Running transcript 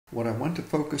What I want to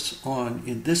focus on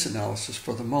in this analysis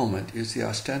for the moment is the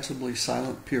ostensibly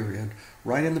silent period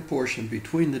right in the portion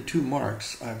between the two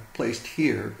marks I've placed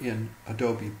here in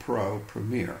Adobe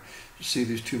Premiere. You see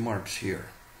these two marks here.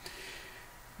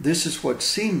 This is what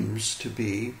seems to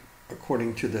be,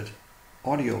 according to the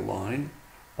audio line,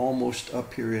 almost a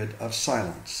period of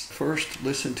silence. First,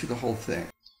 listen to the whole thing.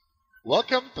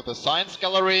 Welcome to the Science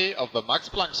Gallery of the Max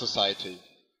Planck Society.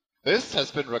 This has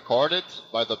been recorded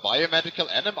by the Biomedical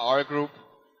NMR group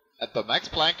at the Max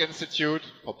Planck Institute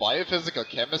for Biophysical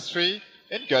Chemistry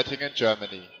in Göttingen,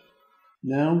 Germany.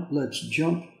 Now let's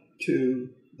jump to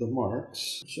the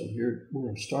marks. So here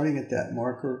we're starting at that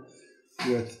marker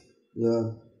with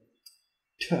the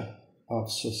T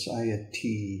of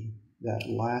society. That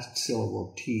last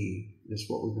syllable T is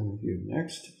what we're going to do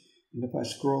next. And if I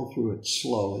scroll through it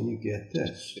slowly, you get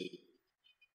this.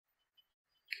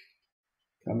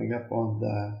 Coming up on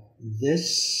the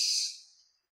this,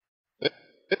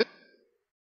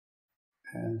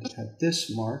 and at this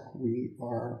mark we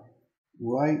are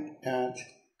right at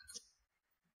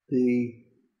the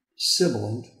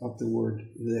sibilant of the word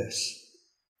this.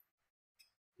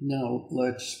 Now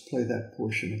let's play that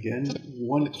portion again,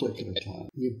 one click at a time.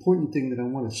 The important thing that I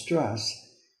want to stress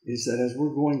is that as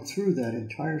we're going through that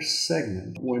entire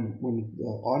segment, when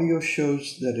the audio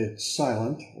shows that it's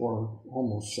silent or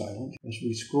almost silent, as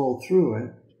we scroll through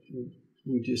it,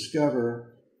 we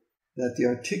discover that the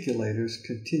articulators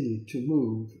continue to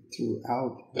move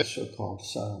throughout the so-called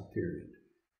silent period.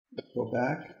 Go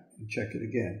back and check it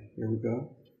again. Here we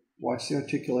go. Watch the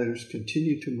articulators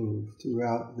continue to move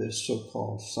throughout this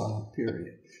so-called silent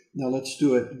period. Now let's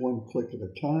do it one click at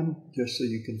a time, just so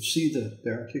you can see that the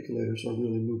articulators are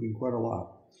really moving quite a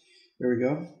lot. There we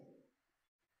go.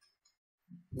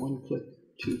 1 click,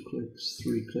 2 clicks,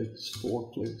 3 clicks,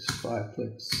 4 clicks, 5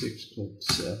 clicks, 6 clicks,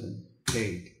 7,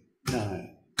 8,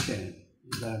 9, 10,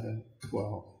 11,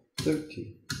 12,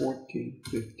 13, 14,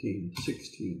 15,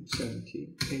 16,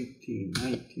 17, 18,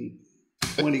 19,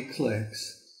 20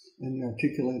 clicks. And the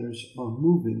articulators are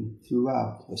moving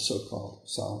throughout the so-called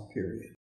silent period.